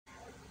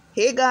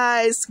Hey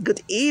guys,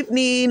 good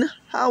evening.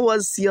 How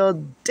was your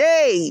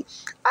day?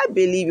 I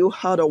believe you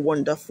had a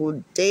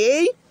wonderful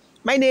day.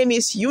 My name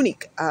is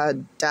Unique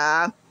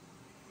Ada.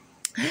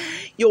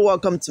 You're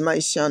welcome to my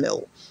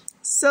channel.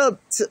 So,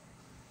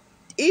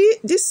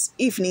 this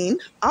evening,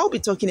 I'll be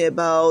talking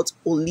about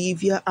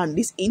Olivia and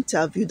this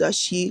interview that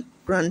she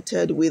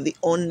granted with the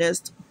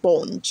Honest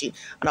Bunch.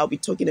 And I'll be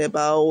talking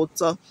about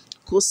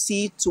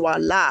Kosi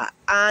Tuala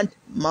and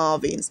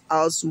Marvin's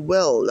as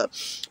well.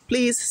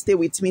 Please stay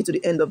with me to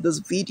the end of this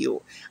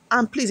video.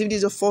 And please, if this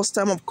is your first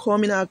time of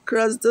coming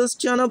across this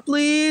channel,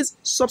 please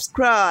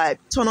subscribe,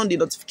 turn on the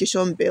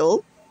notification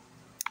bell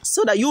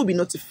so that you'll be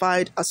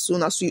notified as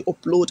soon as we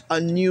upload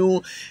a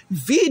new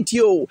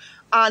video.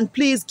 And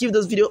please give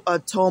this video a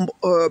thumb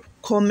up,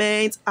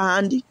 comment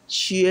and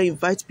share.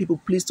 Invite people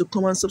please to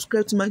come and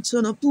subscribe to my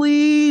channel,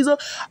 please.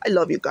 I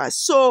love you guys.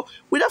 So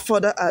without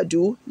further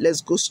ado,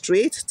 let's go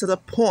straight to the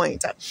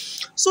point.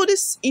 So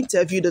this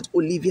interview that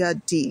Olivia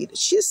did,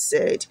 she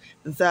said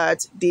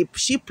that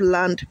she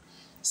planned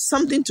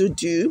something to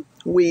do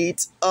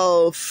with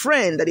a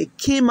friend that they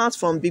came out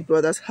from Big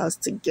Brother's house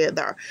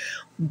together.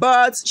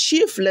 But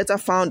she later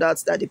found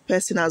out that the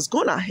person has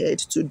gone ahead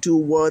to do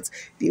what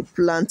they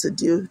plan to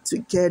do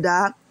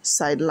together,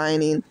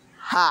 sidelining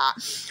her,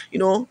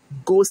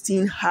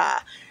 ghosting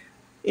her,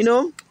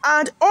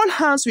 and all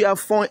hands we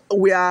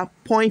are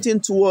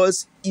pointing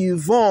towards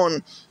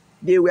Yvonne.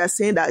 They were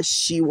saying that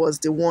she was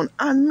the one.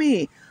 And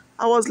me,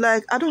 I was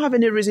like, I don't have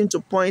any reason to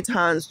point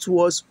hands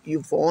towards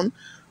Yvonne.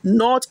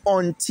 Not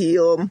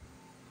until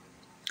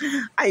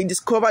I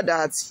discovered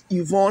that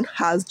Yvonne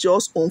has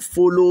just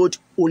unfollowed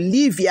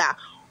Olivia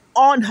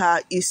on her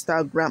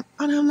Instagram.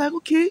 And I'm like,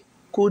 okay,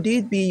 could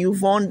it be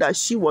Yvonne that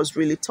she was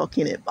really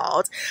talking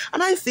about?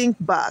 And I think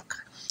back,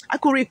 I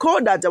could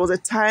recall that there was a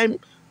time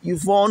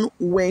Yvonne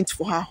went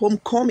for her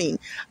homecoming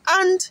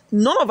and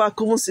none of her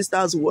coven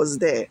sisters was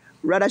there.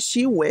 Rather,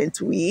 she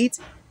went with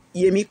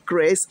Yemi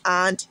Cress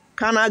and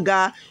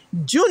Kanaga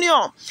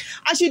Jr.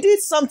 And she did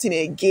something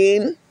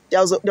again.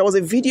 There was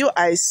a video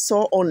I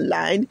saw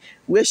online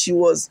where she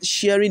was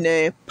sharing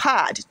a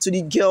pad to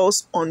the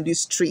girls on the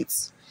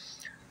streets.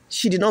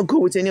 She did not go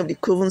with any of the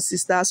coven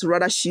sisters.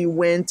 Rather, she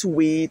went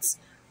with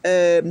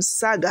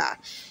Saga.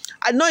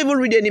 I did not even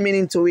read any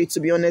meaning to it, to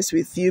be honest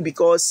with you,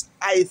 because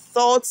I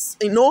thought,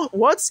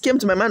 what came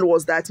to my mind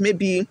was that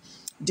maybe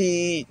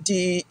the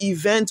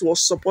event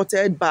was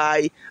supported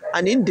by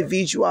an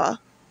individual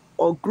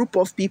or group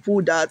of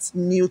people that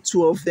knew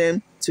two of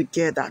them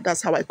together.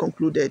 That's how I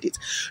concluded it.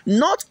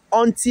 Not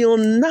until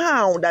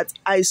now that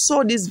I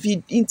saw this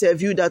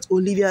interview that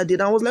Olivia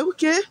did, I was like,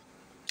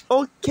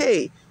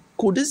 okay,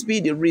 could this be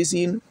the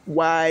reason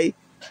why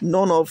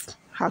none of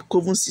her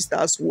coven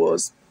sisters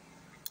was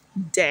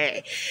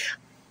there?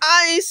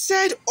 I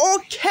said,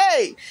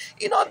 okay,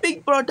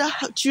 Big Brother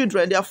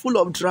children, they are full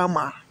of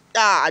drama.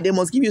 They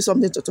must give you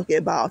something to talk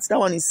about. That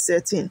one is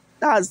certain.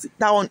 That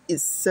one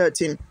is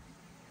certain.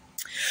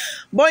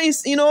 But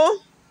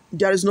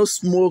there is no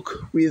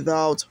smoke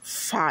without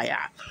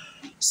fire.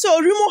 So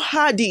rumor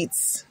had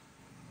it.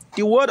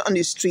 The word on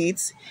the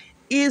streets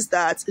is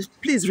that,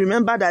 please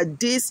remember that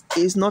this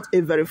is not a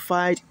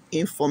verified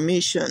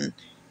information.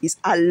 It's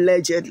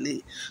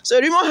allegedly. So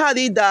rumor had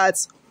it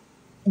that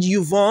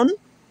Yvonne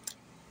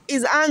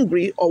is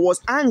angry or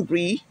was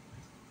angry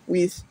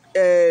with,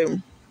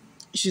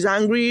 she's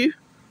angry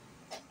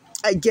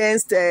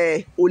against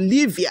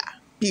Olivia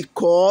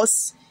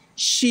because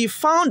she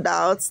found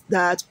out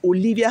that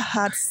Olivia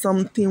had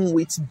something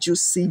with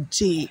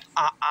juicyjay.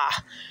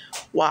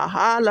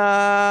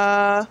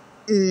 Wahala.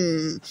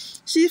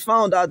 She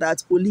found out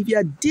that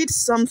Olivia did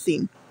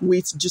something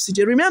with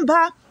juicyjay.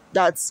 Remember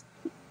that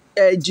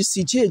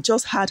juicyjay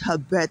just had her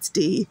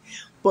birthday.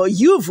 But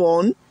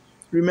Yvonne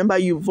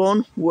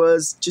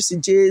was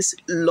juicyjay's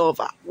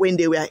lover when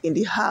they were in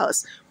the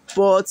house.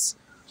 But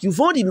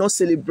Yvonne did not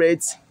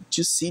celebrate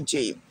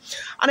juicyjay.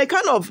 And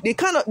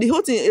the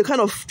whole thing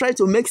kind of tried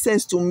to make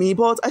sense to me,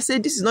 but I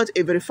said this is not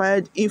a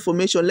verified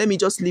information. Let me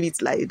just leave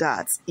it like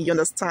that. You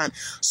understand?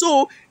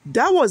 So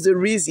that was the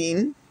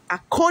reason,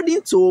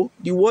 according to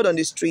the word on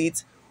the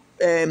street,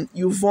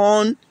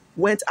 Yvonne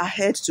went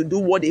ahead to do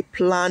what they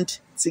planned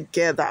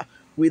together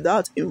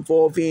without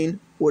involving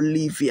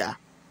Olivia.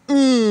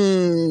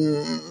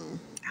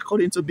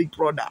 According to Big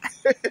Brother.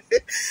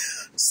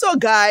 So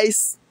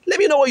guys, let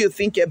me know what you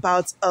think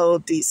about all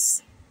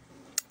this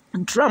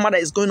drama that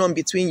is going on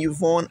between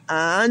Yvonne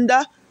and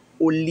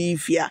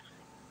Olivia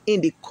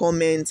in the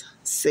comment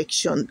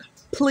section.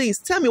 Please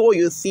tell me what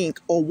you think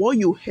or what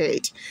you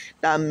heard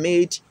that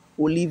made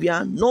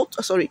Yvonne not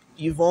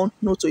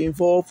to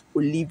involve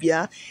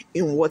Olivia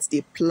in what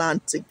they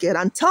planned to get.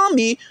 And tell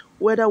me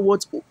whether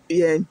what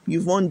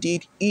Yvonne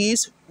did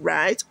is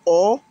right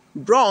or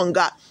wrong.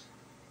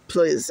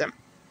 Please.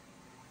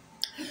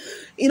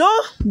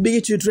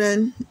 Big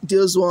children,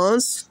 those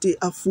ones, they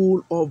are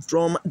full of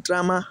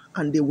drama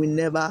and they will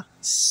never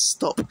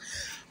stop.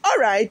 All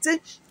right,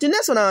 the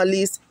next one on our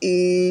list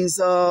is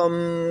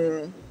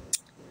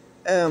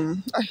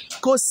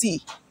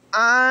Kosi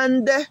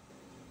and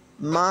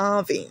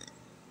Marvin.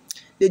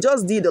 they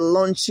just did the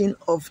launching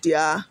of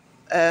their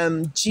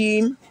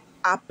gym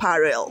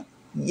apparel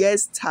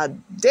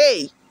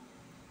yesterday.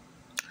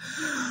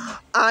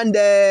 And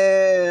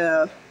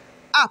the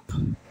app,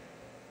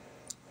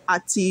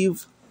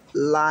 Active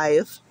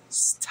Lifestyle.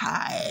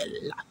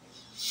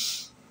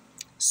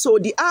 So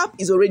the app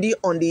is already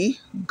on the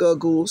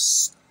Google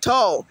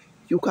Store.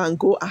 You can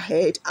go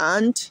ahead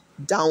and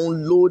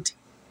download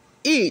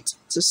it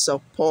to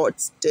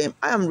support them.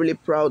 I am really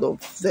proud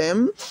of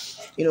them.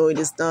 You know, it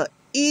is not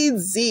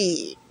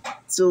easy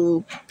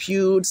to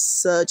build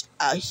such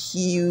a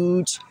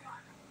huge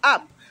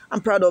app.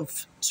 I'm proud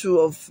of two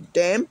of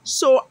them.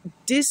 So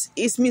this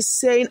is me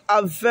saying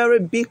a very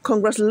big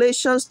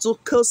congratulations to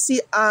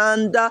Kelsey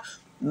and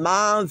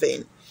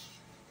Marvin.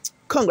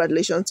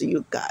 Congratulations to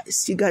you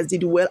guys. You guys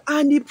did well.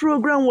 And the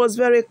program was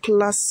very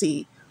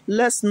classy.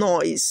 Less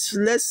noise.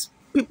 Less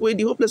people.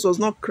 The whole place was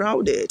not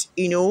crowded,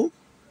 you know.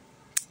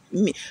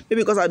 Maybe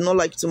because I don't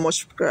like too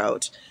much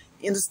crowd.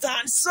 You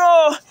understand?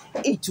 So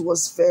it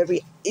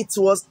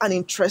was an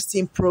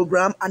interesting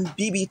program, and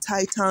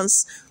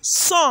bbtitans,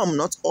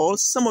 not all,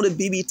 some of the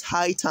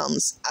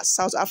bbtitans,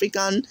 South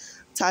African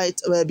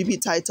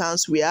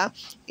bbtitans were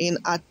in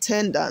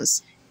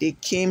attendance. They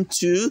came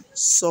to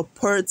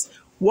support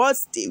what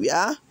they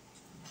were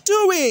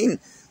doing.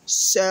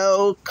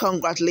 So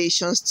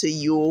congratulations to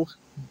you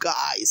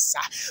guys.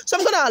 So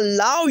I'm gonna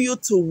allow you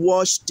to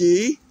watch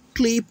the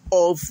clip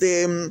of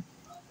the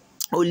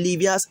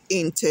Olivia's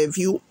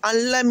interview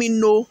and let me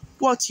know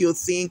what you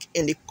think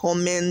in the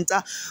comment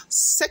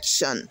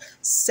section.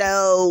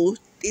 So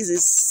this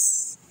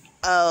is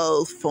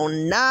all for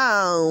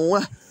now.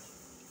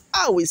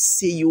 I will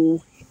see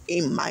you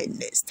in my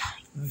next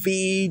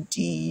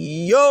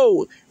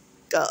video.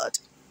 God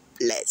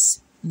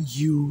bless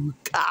you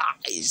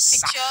guys.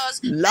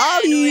 Pictures.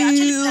 Love you. We were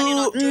actually planning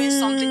on doing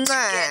something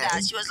together.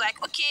 She was like,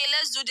 okay,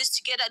 let's do this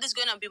together. This is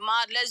going to be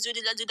mad. Let's do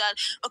this, let's do that.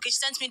 Okay, she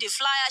sent me the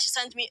flyer. She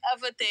sent me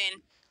everything.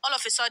 All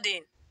of a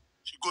sudden,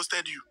 she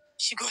ghosted you.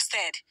 She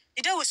ghosted.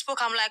 The day we spoke,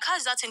 I'm like,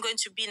 how's that thing going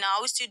to be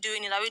now? Are we still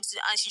doing it? And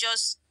she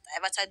just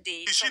diverted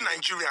the... Is she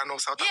Nigerian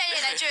or South African?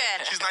 Yeah, Nigerian.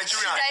 She's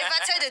Nigerian. She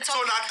diverted the topic.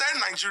 So now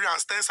 10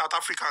 Nigerians, 10 South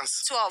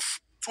Africans.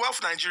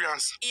 12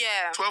 Nigerians.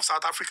 Yeah. 12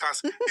 South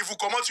Africans. If we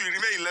come out, you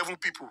remain 11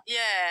 people.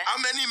 Yeah.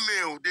 How many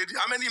male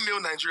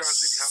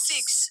Nigerians did you have?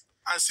 6.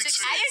 And 6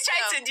 Are females. you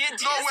trying to do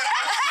this? No, wait.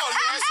 No,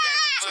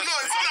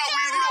 it's not that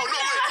we know. No,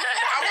 wait.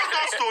 I want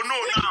us to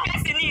know now.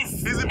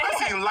 Is the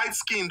person light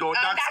skinned or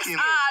dark skinned?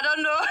 I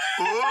don't know.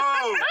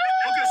 Oh.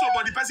 Okay, so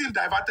but the person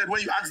diverted when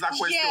you asked that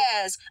question.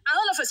 Yes. And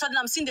all of a sudden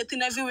I'm seeing the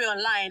thing everywhere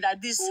online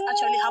that this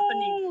actually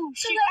happening.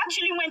 She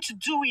actually went to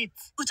do it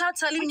without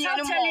telling me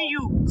anymore. Telling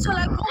you. So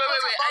like, wait.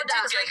 I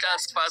didn't get that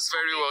part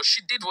very well.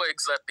 She did what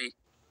exactly?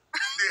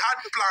 They had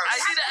plans. I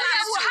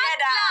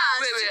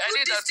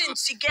did that thing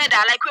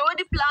together. Like we're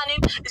already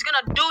planning. It's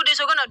gonna do this.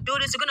 We're gonna do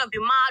this. We're gonna be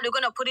mad. We're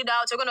gonna put it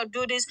out. We're gonna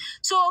do this.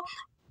 So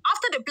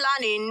after the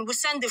planning, we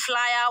sent the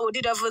flyer. We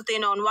did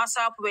everything on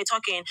WhatsApp. We were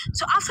talking.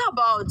 So after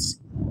about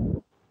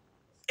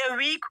a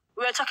week,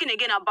 we were talking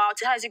again about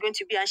how is it going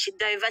to be, and she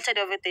diverted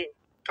everything.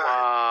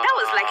 Wow. That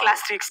was like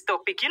last week's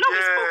topic. You know, we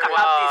spoke about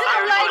Wow. this.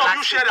 I'm like, all of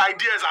you shared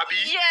ideas, Abi.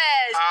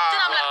 Yes. Then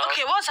I'm like,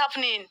 okay, what's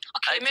happening?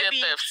 Okay, Idea maybe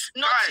theft.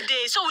 not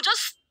today. So we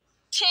just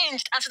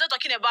changed and started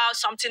talking about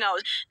something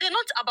else. Then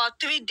not about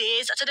 3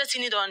 days, I started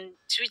seeing it on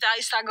Twitter,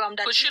 Instagram.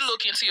 That could she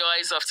look into your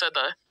eyes after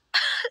that?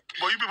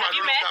 But you people Have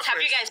you met?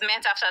 Have you guys met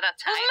after that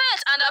time? We've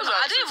met, and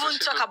I didn't even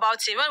talk about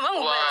it. When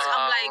we met,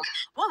 I'm like,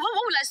 what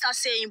will I start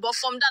saying? But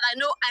from that, I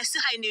know I see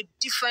her in a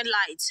different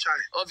light.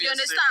 Obviously. You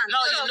understand?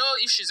 Now So, you know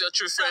if she's your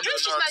true friend or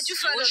if she's not. my true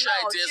friend or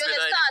not, you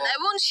understand? I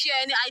won't share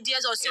any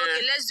ideas or say,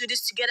 okay, let's do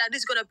this together.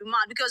 This is gonna be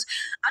mad, because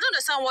I don't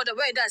understand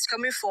where that's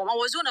coming from. I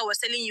was the one that was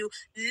telling you,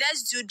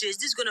 let's do this.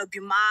 This is gonna be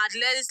mad.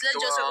 Let's just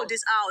figure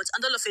this out.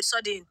 And all of a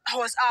sudden,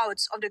 I was out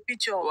of the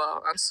picture.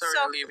 Wow, I'm sorry,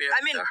 So, Olivia. I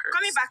mean,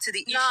 coming back to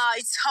the issue.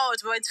 Nah, it's hot,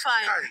 but it's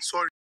fine.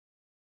 Sorry.